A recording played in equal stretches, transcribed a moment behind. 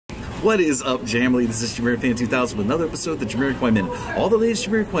What is up, Jamily? This is JamiroFan2000 with another episode of the JamiroQuai Minute. All the latest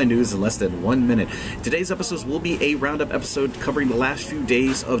JamiroQuai news in less than 1 minute. Today's episodes will be a roundup episode covering the last few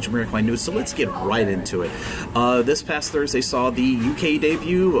days of JamiroQuai news, so let's get right into it. This past Thursday saw the UK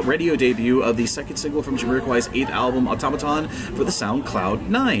radio debut of the second single from JamiroQuai's 8th album, Automaton, for the sound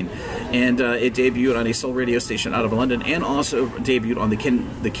Cloud9. And it debuted on a soul radio station out of London and also debuted on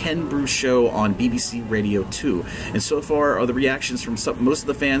the Ken Bruce Show on BBC Radio 2. And so far, the reactions from most of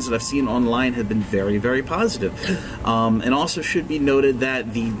the fans that I've seen online have been very, very positive. And also should be noted that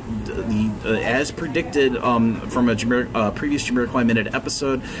as predicted from a previous JamiroQuai Minute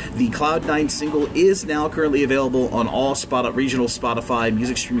episode, the Cloud9 single is now currently available on all regional Spotify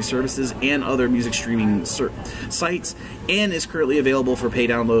music streaming services and other music streaming sites, and is currently available for pay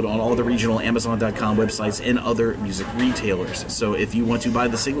download on all the regional Amazon.com websites and other music retailers. So if you want to buy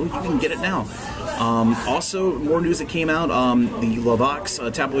the single, you can get it now. Also, more news that came out, the La Vox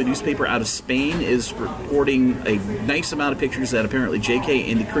tabloid newspaper out of Spain is reporting a nice amount of pictures that apparently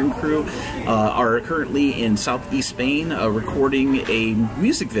JK and the crew are currently in southeast Spain recording a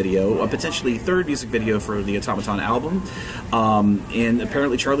music video, a potentially third music video for the Automaton album. And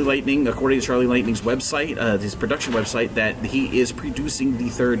apparently Charlie Lightning, according to Charlie Lightning's website, his production website, that he is producing the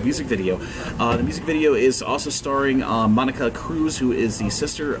third music video. The music video is also starring Monica Cruz, who is the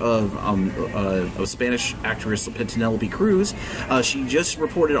sister of Spanish actress Penelope Cruz. She just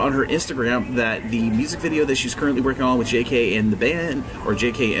reported on her Instagram that the music video that she's currently working on with JK and the band, or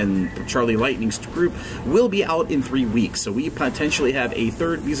JK and Charlie Lightning's group, will be out in 3 weeks. So we potentially have a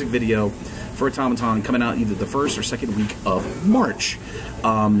third music video for Automaton coming out either the first or second week of March.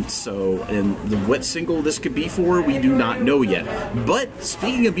 And what single this could be for, we do not know yet. But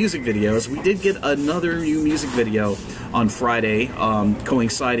speaking of music videos, we did get another new music video on Friday,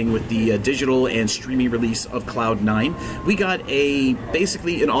 coinciding with the digital and streaming release of Cloud9. We got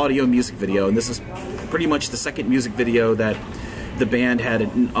basically an audio music video, and this is pretty much the second music video that the band had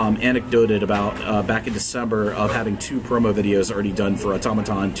anecdoted about back in December, of having 2 promo videos already done for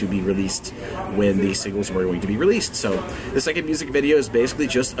Automaton to be released when the singles were going to be released. So the second music video is basically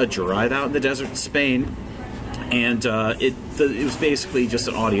just a drive out in the desert in Spain, and it was basically just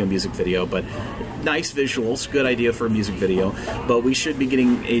an audio music video, but nice visuals, good idea for a music video. But we should be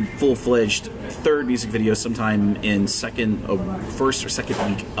getting a full-fledged third music video sometime in first or second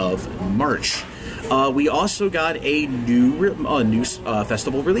week of March. We also got a new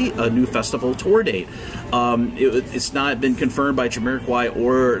festival tour date. It's not been confirmed by JamiroQuai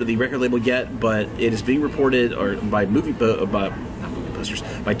or the record label yet, but it is being reported by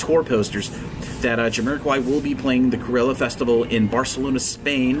by tour posters that JamiroQuai will be playing the Corella Festival in Barcelona,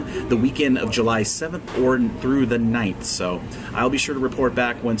 Spain, the weekend of July 7th or through the 9th. So I'll be sure to report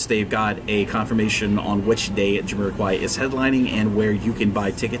back once they've got a confirmation on which day JamiroQuai is headlining and where you can buy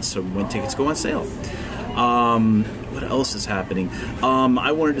tickets, so when tickets go on sale. What else is happening?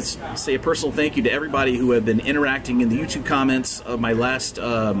 I wanted to say a personal thank you to everybody who have been interacting in the YouTube comments of my last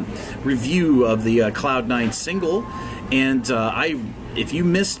review of the Cloud9 single. And if you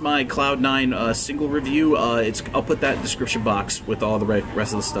missed my Cloud9 single review, I'll put that in the description box with all the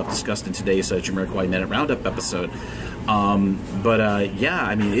rest of the stuff discussed in today's JamiroQuai Minute Roundup episode. Yeah,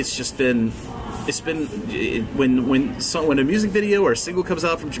 I mean, when a music video or a single comes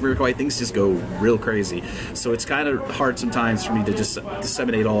out from JamiroQuai, things just go real crazy. So it's kind of hard sometimes for me to just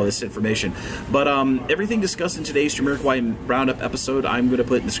disseminate all of this information. But everything discussed in today's JamiroQuai Roundup episode, I'm going to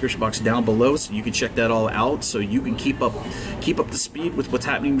put in the description box down below, so you can check that all out, so you can keep up to speed with what's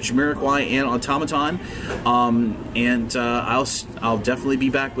happening with JamiroQuai and Automaton. I'll definitely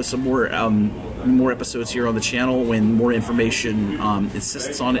be back with some more episodes here on the channel when more information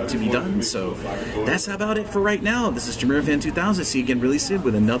insists on it to be done. So that's about it for right now. This is JamiroFan2000. See you again really soon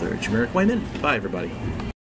with another JamiroQuai Minute. Bye, everybody.